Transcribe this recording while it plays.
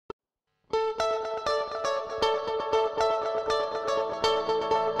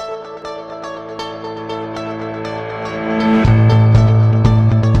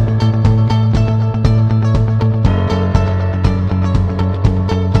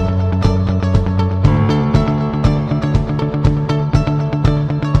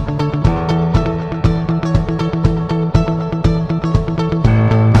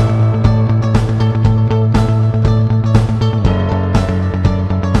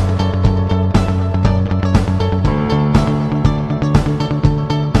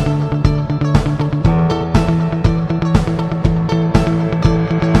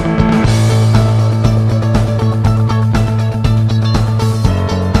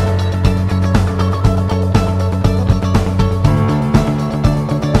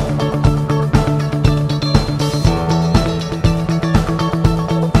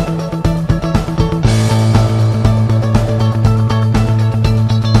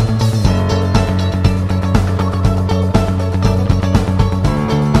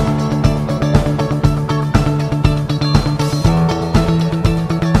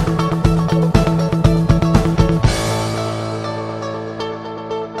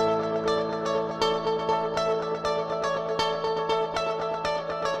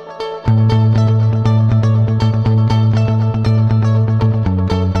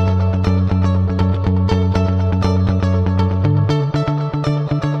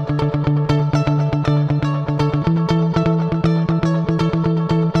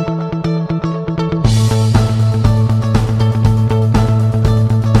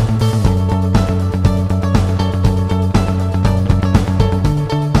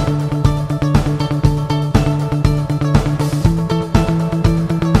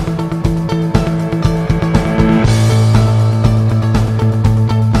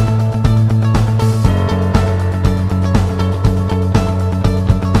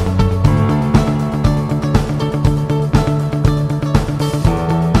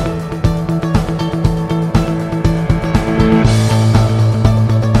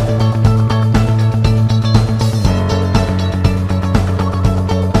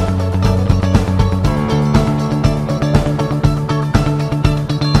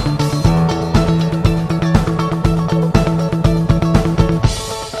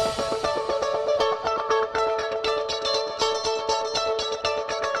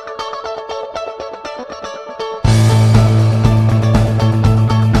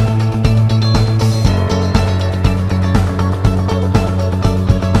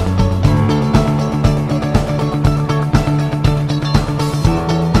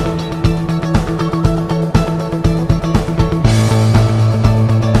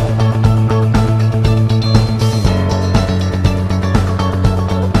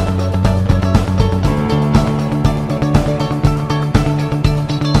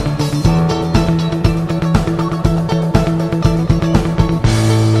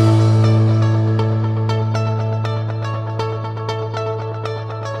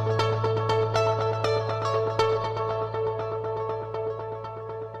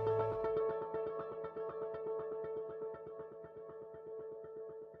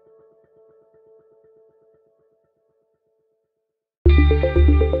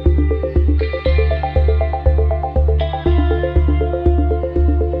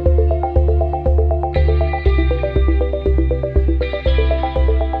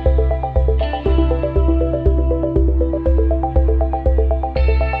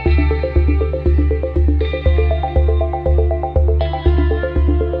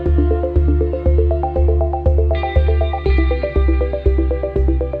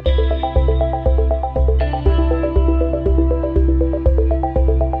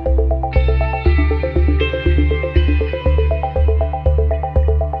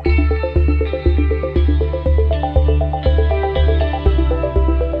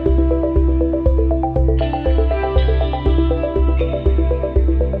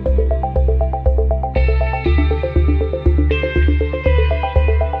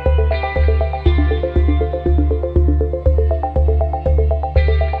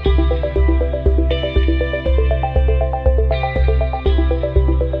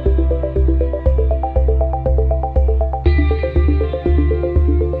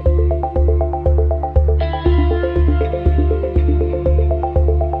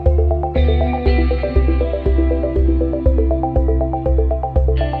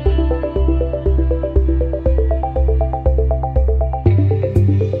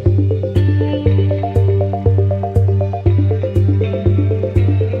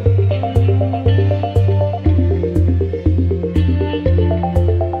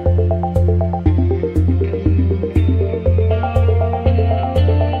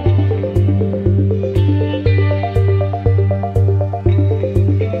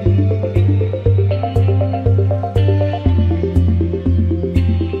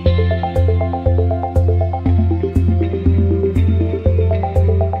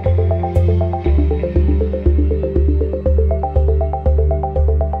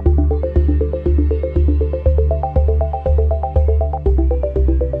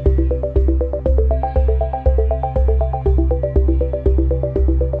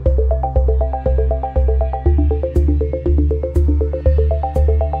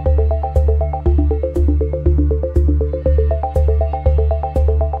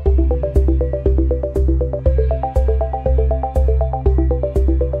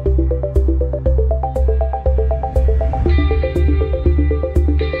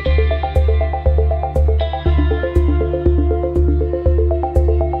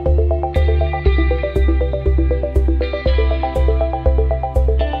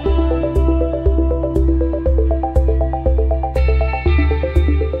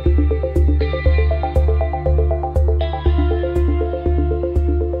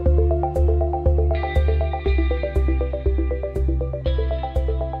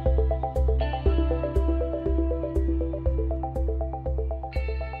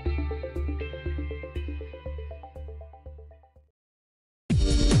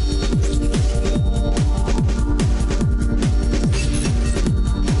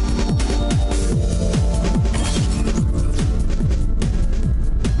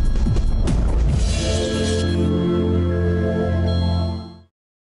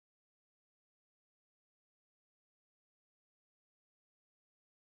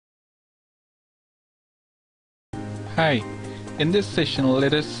Hi, in this session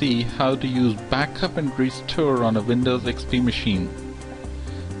let us see how to use backup and restore on a Windows XP machine.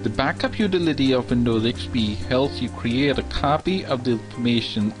 The backup utility of Windows XP helps you create a copy of the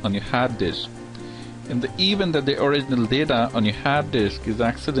information on your hard disk. In the event that the original data on your hard disk is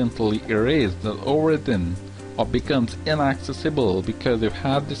accidentally erased or overwritten or becomes inaccessible because of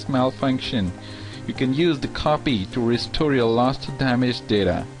hard disk malfunction, you can use the copy to restore your lost or damaged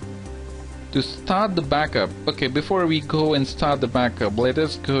data. To start the backup, before we go and start the backup, let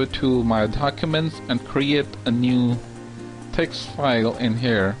us go to my documents and create a new text file in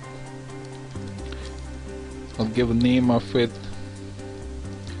here. I'll give a name of it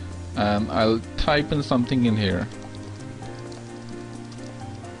and I'll type in something in here.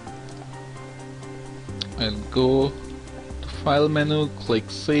 I'll go to File menu, click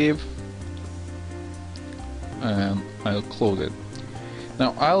Save, and I'll close it.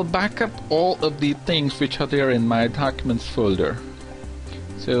 Now I'll back up all of the things which are there in my documents folder.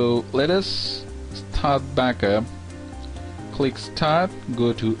 So let us start backup. Click Start,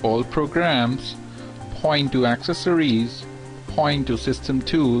 go to All Programs, point to Accessories, point to System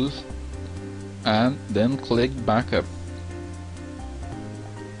Tools, and then click Backup.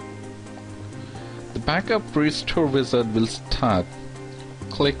 The Backup Restore wizard will start.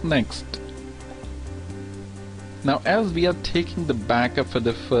 Click Next. Now as we are taking the backup for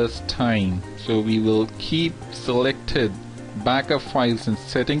the first time, so we will keep selected backup files in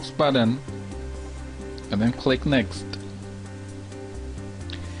Settings button and then click Next.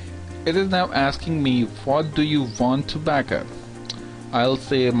 It is now asking me what do you want to backup. I'll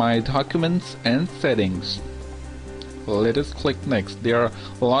say my documents and settings. Let us click Next. There are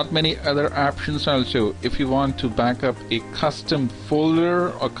a lot many other options also. If you want to backup a custom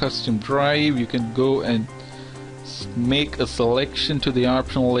folder or custom drive, you can go and make a selection to the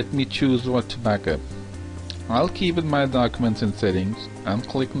option. Let me choose what to backup. I'll keep it my documents and settings and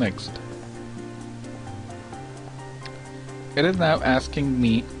click Next. It is now asking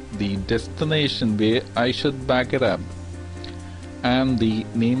me the destination where I should back it up and the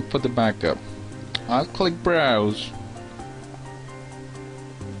name for the backup. I'll click Browse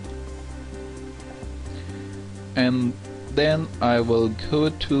and then I will go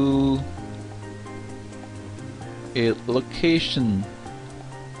to a location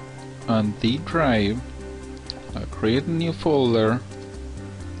on the drive. I'll create a new folder.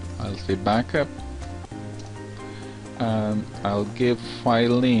 I'll say backup and I'll give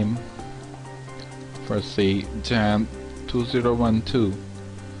file name for say Jan 2012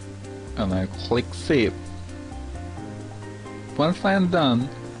 and I click Save. Once I'm done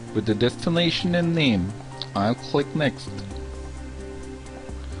with the destination and name, I'll click Next.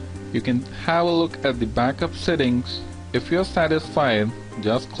 You can have a look at the backup settings. If you're satisfied,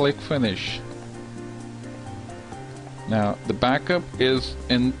 just click Finish. Now the backup is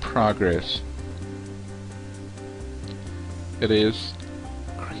in progress. It is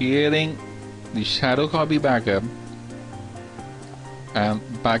creating the shadow copy backup and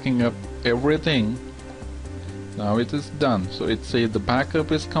backing up everything. Now it is done. So it says the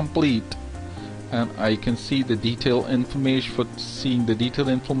backup is complete. And I can see the detailed information. For seeing the detailed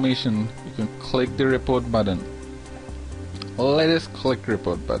information, you can click the report button. Let us click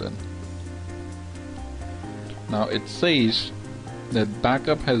report button. Now it says that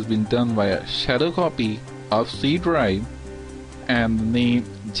backup has been done via shadow copy of C drive and the name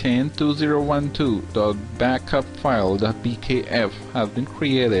jan2012.backupfile.bkf has been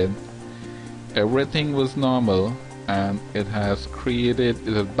created. Everything was normal and it has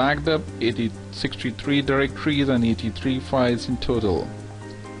backed up 63 directories and 83 files in total,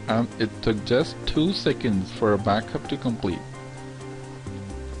 and it took just 2 seconds for a backup to complete.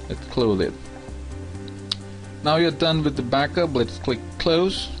 Let's close it. Now you're done with the backup. Let's click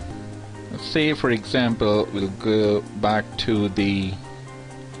Close. Say for example we'll go back to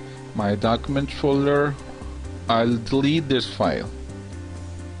my documents folder. I'll delete this file.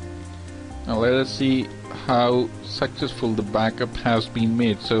 Now let us see how successful the backup has been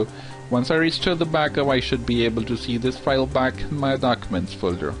made. So once I restore the backup, I should be able to see this file back in my documents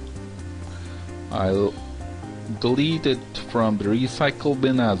folder. I'll delete it from the recycle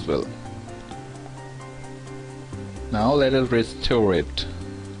bin as well. Now let us restore it.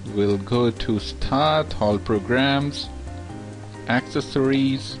 We'll go to Start, All Programs,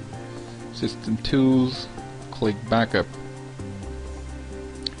 Accessories, System Tools, click Backup.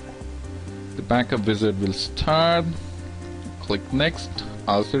 The backup wizard will start. Click Next.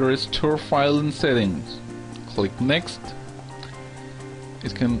 I'll say Restore File in Settings. Click Next.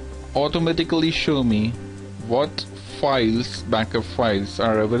 It can automatically show me what backup files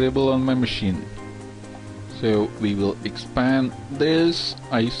are available on my machine. So we will expand this.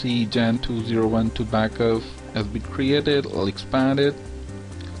 I see Jan 2012 backup has been created. I'll expand it.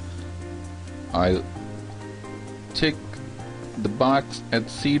 I'll check the box at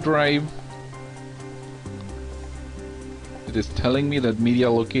C drive. It is telling me that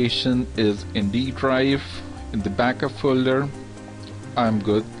media location is in D drive in the backup folder. I'm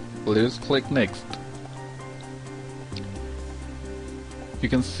good. Let's click next. You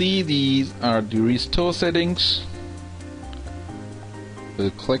can see these are the restore settings.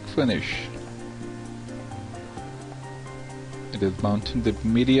 We'll click finish. It is mounting the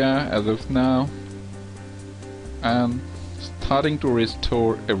media as of now and starting to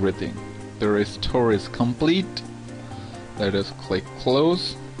restore everything. The restore is complete. Let us click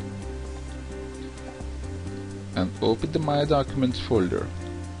close and open the My Documents folder.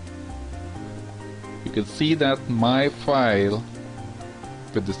 You can see that my file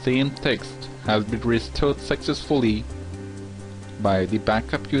with the same text has been restored successfully by the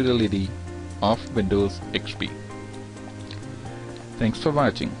backup utility of Windows XP. Thanks for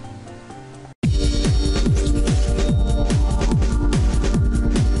watching.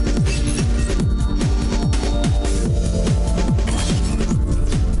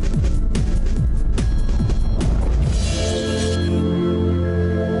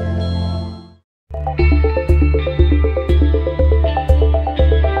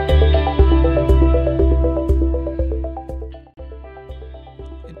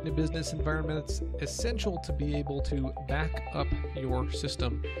 In a business environment, it's essential to be able to back up your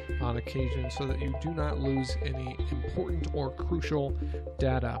system on occasion so that you do not lose any important or crucial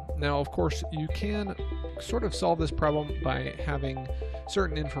data. Now, of course, you can sort of solve this problem by having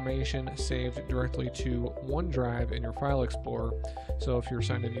certain information saved directly to OneDrive in your File Explorer. So if you're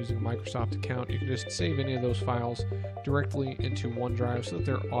signed in using a Microsoft account, you can just save any of those files directly into OneDrive so that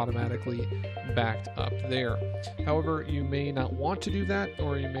they're automatically backed up there. However, you may not want to do that,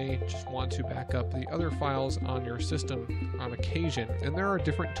 or you may just want to back up the other files on your system on occasion. And there are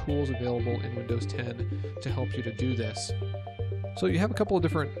different tools available in Windows 10 to help you to do this. So you have a couple of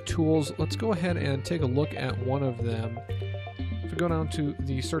different tools. Let's go ahead and take a look at one of them. If we go down to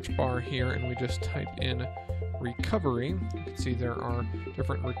the search bar here and we just type in recovery, you can see there are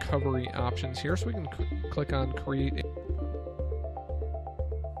different recovery options here. So we can click on create.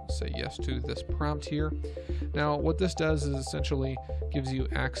 Say yes to this prompt here. Now what this does is essentially gives you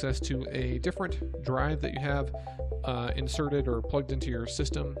access to a different drive that you have inserted or plugged into your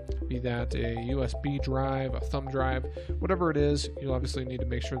system, be that a USB drive, a thumb drive, whatever it is. You'll obviously need to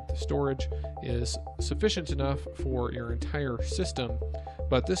make sure that the storage is sufficient enough for your entire system.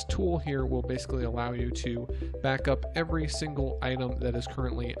 But this tool here will basically allow you to back up every single item that is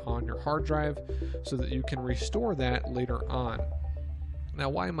currently on your hard drive so that you can restore that later on. Now,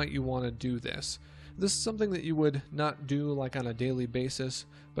 why might you want to do this? This is something that you would not do like on a daily basis,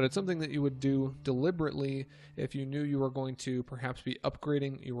 but it's something that you would do deliberately if you knew you were going to perhaps be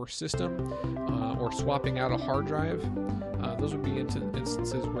upgrading your system or swapping out a hard drive. Those would be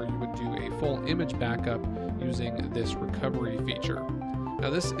instances where you would do a full image backup using this recovery feature. Now,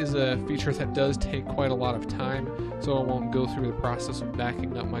 this is a feature that does take quite a lot of time, so I won't go through the process of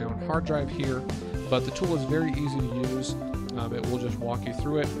backing up my own hard drive here, but the tool is very easy to use. It will just walk you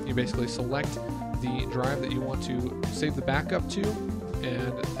through it. You basically select the drive that you want to save the backup to,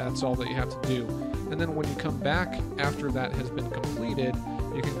 and that's all that you have to do. And then when you come back after that has been completed,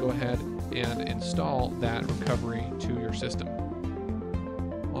 you can go ahead and install that recovery to your system.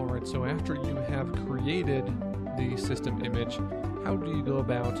 Alright, so after you have created the system image, how do you go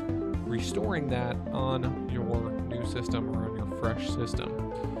about restoring that on your new system or on your fresh system?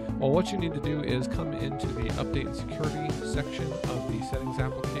 Well, what you need to do is come into the Update and Security section of the Settings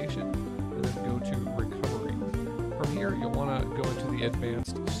application and then go to Recovery. From here, you'll want to go into the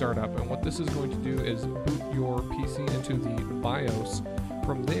Advanced Startup, and what this is going to do is boot your PC into the BIOS.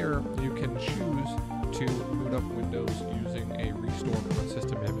 From there, you can choose to boot up Windows using a Restore from a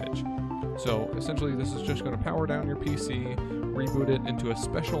System image. So essentially, this is just going to power down your PC, reboot it into a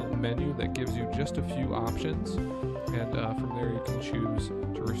special menu that gives you just a few options, and from there you can choose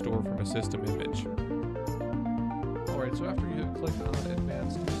to restore from a system image. Alright, so after you click on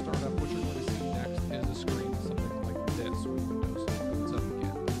Advanced Startup, what you're going to see next is a screen something like this with Windows boots up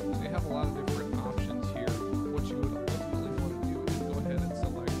again. So you have a lot of different options here. What you would ultimately want to do is go ahead and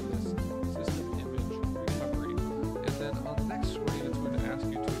select this system image recovery, and then on the next screen it's going to ask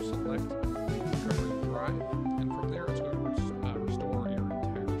you to select the recovery drive, and from there it's going to restore your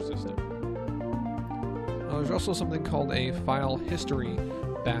entire system. There's also something called a file history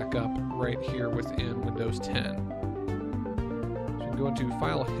backup right here within Windows 10. So you can go into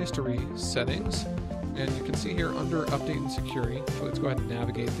File History Settings, And you can see here under Update and Security, so let's go ahead and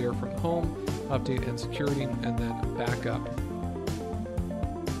navigate there from Home, Update and Security, and then Backup.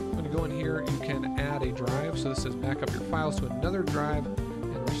 When you go in here, you can add a drive. So this says back up your files to another drive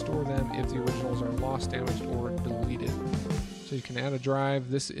and restore them if the originals are lost, damaged, or deleted. So you can add a drive.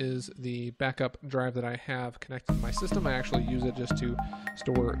 This is the backup drive that I have connected to my system. I actually use it just to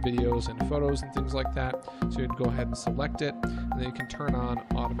store videos and photos and things like that. So you'd go ahead and select it, and then you can turn on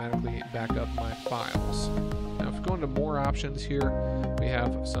automatically back up my files. Now if you go into more options here, we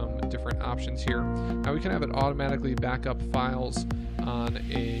have some different options here. Now we can have it automatically back up files on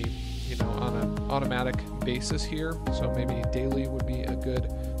a on an automatic basis here. So maybe daily would be a good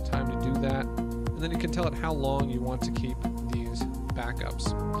time to do that. And then you can tell it how long you want to keep these backups.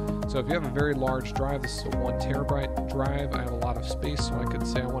 So if you have a very large drive, this is a 1 terabyte drive, I have a lot of space, so I could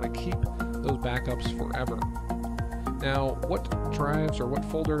say I want to keep those backups forever. Now, what drives or what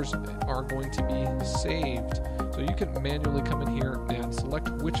folders are going to be saved? So you can manually come in here and select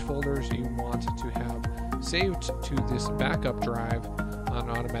which folders you want to have saved to this backup drive on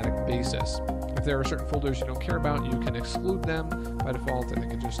an automatic basis. If there are certain folders you don't care about, you can exclude them. By default, I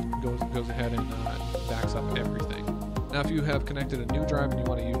think it just goes ahead and backs up everything. Now, if you have connected a new drive and you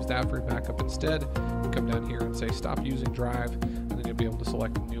want to use that for your backup instead, you come down here and say stop using drive, and then you'll be able to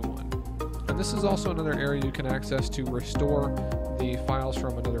select a new one. And this is also another area you can access to restore the files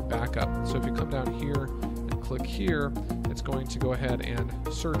from another backup. So if you come down here and click here, it's going to go ahead and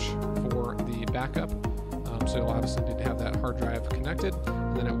search for the backup. So you'll obviously need to have that hard drive connected,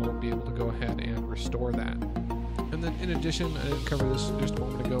 and then it will be able to go ahead and restore that. And then in addition, I didn't cover this just a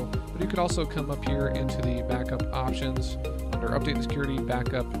moment ago, but you could also come up here into the backup options under Update and Security,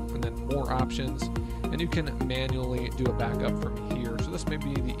 Backup, and then more options, and you can manually do a backup from here. So this may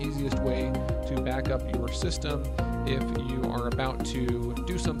be the easiest way to back up your system if you are about to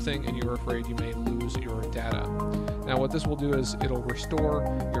do something and you're afraid you may lose your data. Now what this will do is it'll restore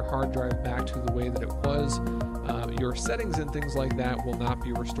your hard drive back to the way that it was. Your settings and things like that will not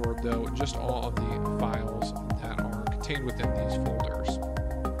be restored though, just all of the files that are contained within these folders.